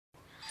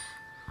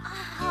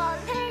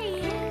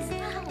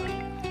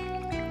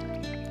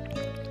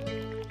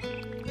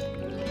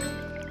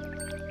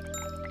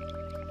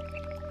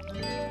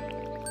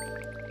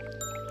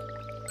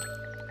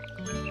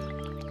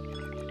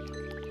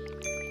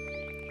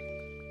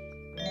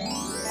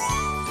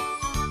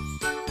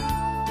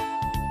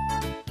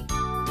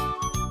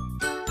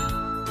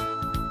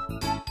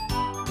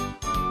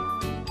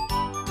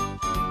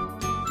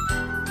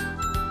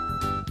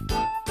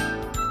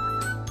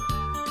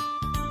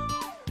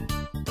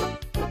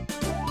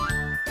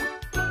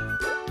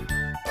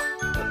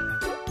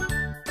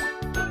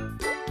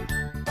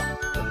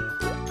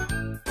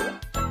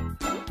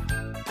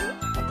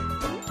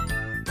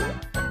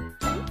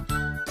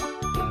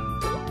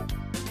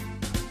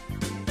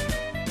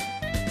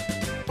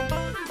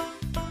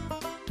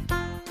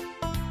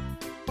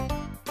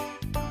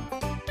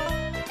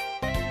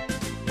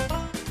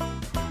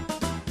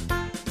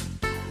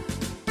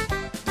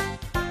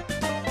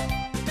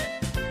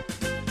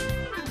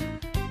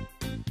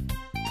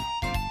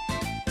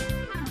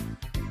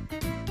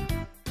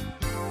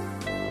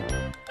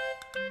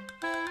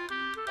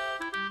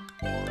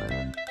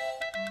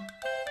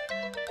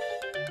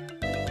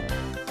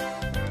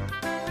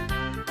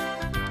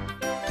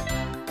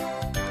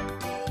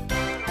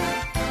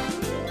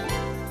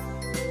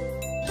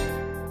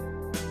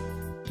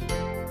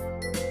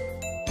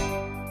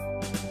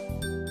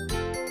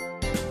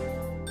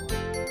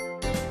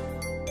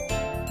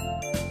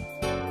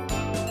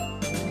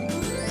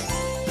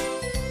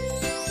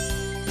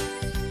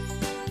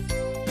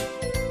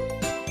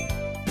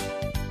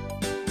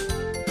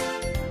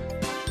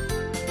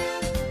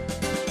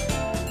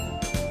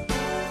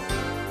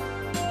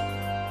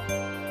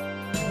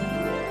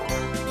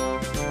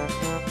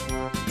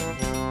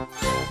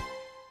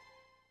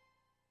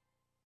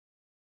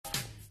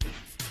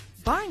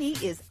Barney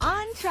is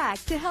on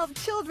track to help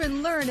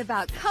children learn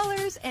about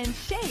colors and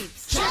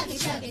shapes. Chugga,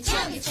 chugga,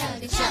 chugga,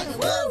 chugga, chugga,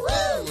 woo,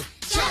 woo!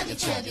 Chugga,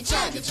 chugga,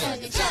 chugga,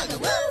 chugga, chugga,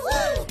 woo,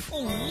 woo!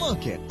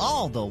 Look at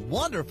all the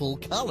wonderful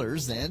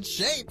colors and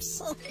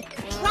shapes.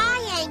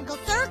 Triangle,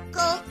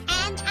 circle,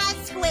 and a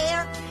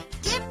square.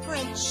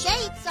 Different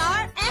shapes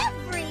are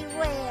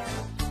everywhere.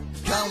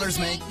 Colors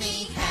make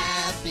me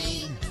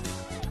happy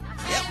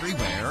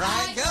everywhere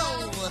I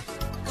go.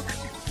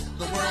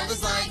 The world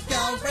is like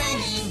a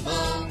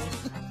rainbow.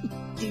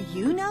 Do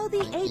you know the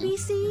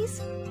ABCs?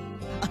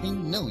 I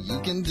know you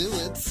can do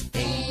it.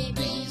 A,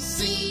 B,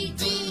 C,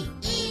 D,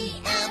 E,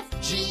 F,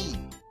 G.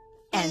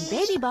 And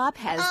Baby Bop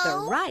has the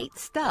right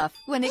stuff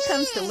when it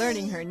comes to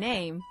learning her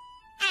name.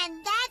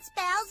 And that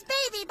spells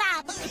Baby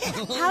Bop.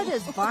 How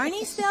does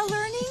Barney spell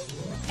learning?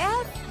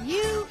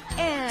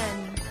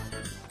 F-U-N.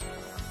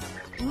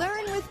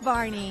 Learn with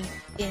Barney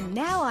in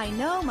Now I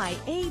Know My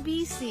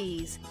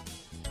ABCs.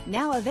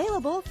 Now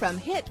available from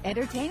Hit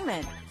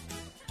Entertainment.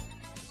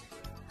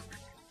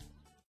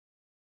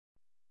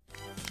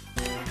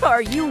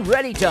 Are you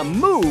ready to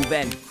move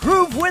and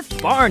groove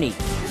with Barney?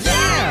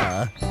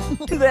 Yeah!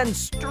 Then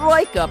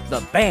strike up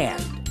the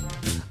band.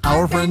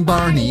 Our friend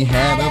Barney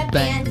had a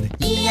band,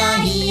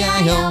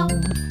 E-I-E-I-O.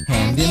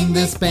 And in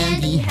this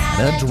band he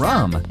had a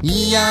drum,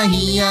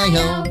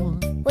 E-I-E-I-O.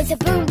 With a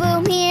boom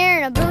boom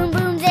here and a boom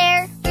boom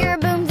there. Here a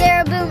boom,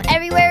 there a boom,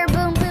 everywhere a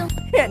boom boom.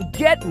 And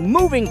get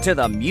moving to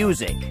the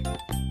music.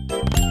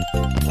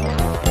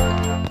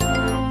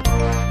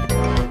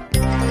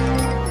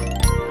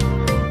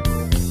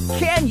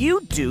 Can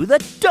you do the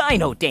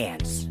Dino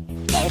Dance?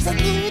 There's a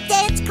new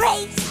dance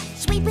craze,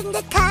 sweeping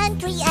the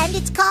country, and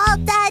it's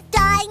called the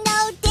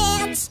Dino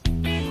Dance.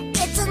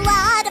 It's a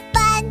lot of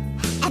fun,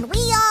 and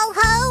we all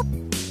hope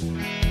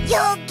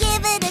you'll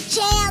give it a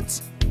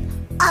chance.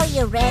 Are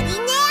you ready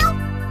now?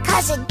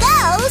 'Cause it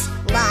goes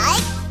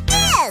like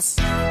this.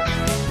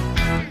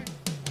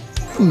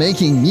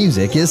 Making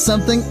music is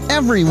something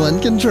everyone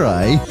can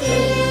try.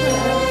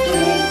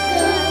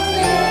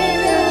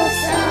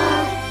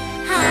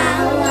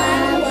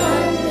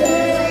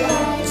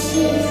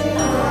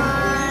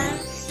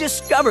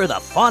 Discover the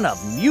fun of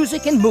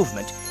music and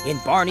movement in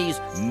Barney's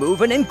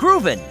Movin' and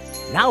Groovin'.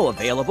 Now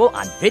available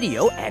on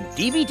video and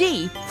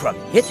DVD from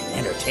Hit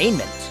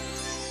Entertainment.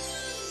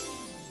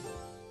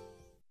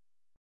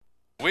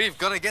 We've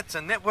got to get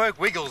to Network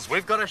Wiggles.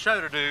 We've got a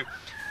show to do.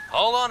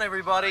 Hold on,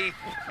 everybody.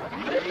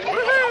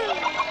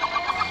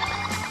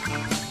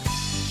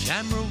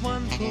 Camera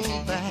 1,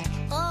 pull back.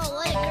 Oh,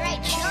 what a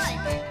great shot.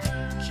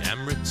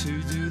 Camera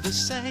 2, do the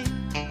same.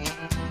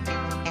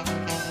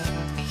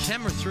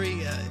 Camera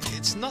 3,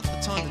 it's not the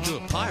time to do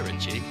a pirate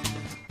jig.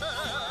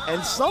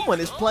 And someone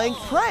is playing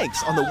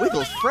pranks on the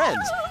Wiggles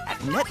friends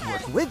at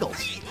Network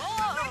Wiggles.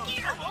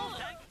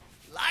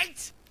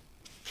 Lights,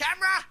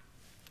 camera,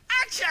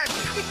 action!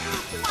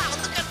 Wow,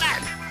 look at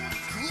that!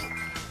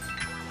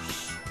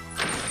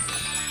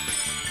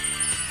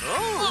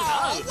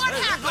 Oh, what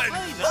happened?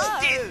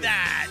 Who did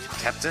that?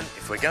 Captain,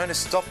 if we're going to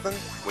stop them,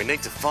 we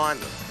need to find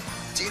them.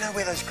 Do you know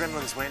where those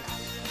gremlins went?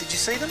 Did you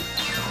see them?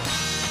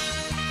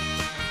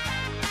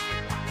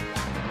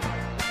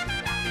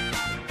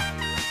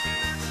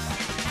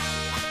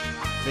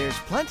 There's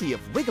plenty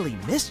of wiggly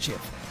mischief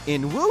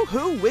in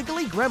Woohoo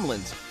Wiggly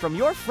Gremlins from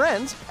your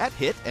friends at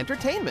Hit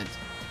Entertainment.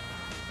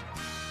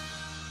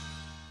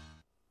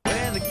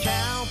 We're the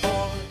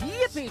cowboy.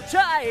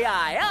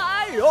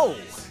 Yippee-ki-yi-yi-oh!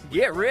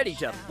 Get ready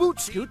to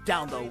boot scoot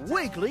down the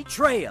Wiggly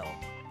Trail.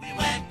 We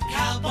wear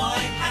cowboy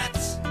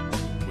hats.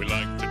 We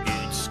like to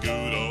boot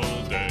scoot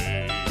all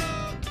day.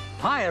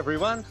 Hi,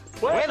 everyone.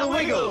 We're the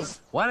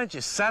Wiggles. Why don't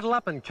you saddle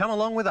up and come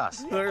along with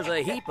us? There's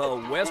a heap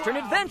of Western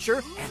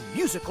adventure and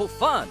musical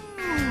fun.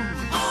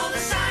 All the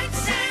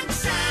sights and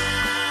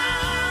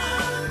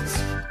sounds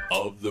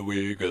Of the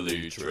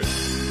Wiggly Trail.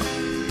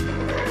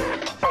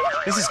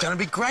 This is going to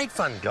be great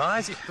fun,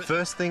 guys.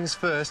 First things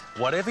first,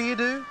 whatever you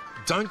do,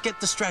 don't get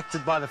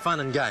distracted by the fun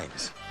and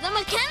games. The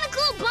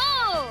mechanical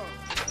bull!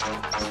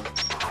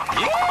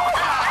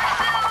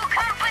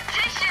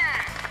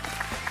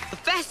 The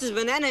fastest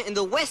banana in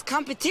the West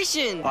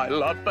competition. I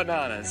love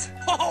bananas.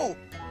 Oh,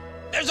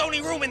 there's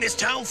only room in this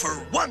town for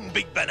one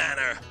big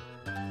banana.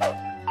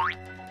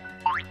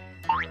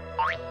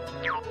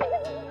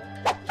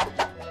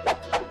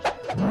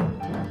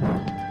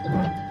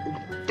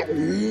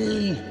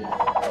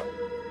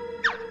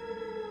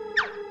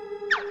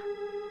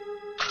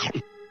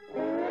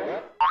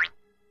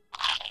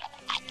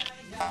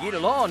 Get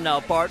along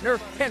now, partner,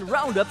 and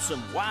round up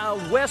some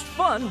Wild West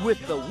fun with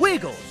the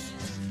Wiggles.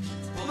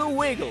 The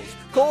Wiggles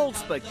Cold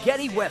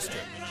Spaghetti Western.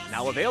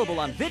 Now available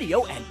on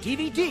video and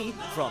DVD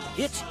from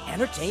Hit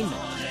Entertainment.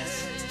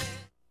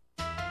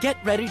 Get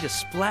ready to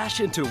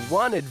splash into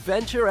one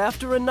adventure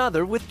after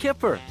another with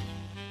Kipper.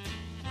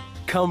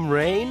 Come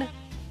rain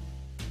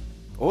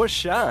or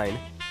shine,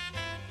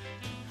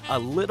 a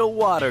little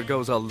water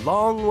goes a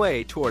long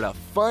way toward a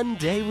fun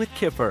day with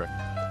Kipper.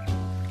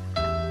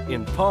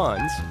 In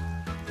ponds,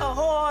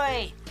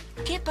 Ahoy!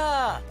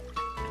 Kipper!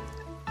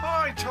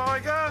 Hi,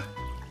 Tiger.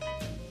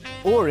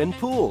 or in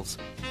pools.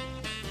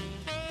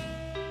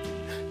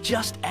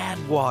 Just add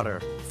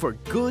water for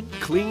good,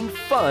 clean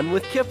fun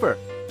with Kipper.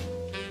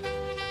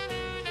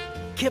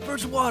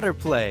 Kipper's Water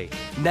Play,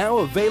 now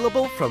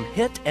available from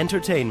Hit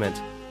Entertainment.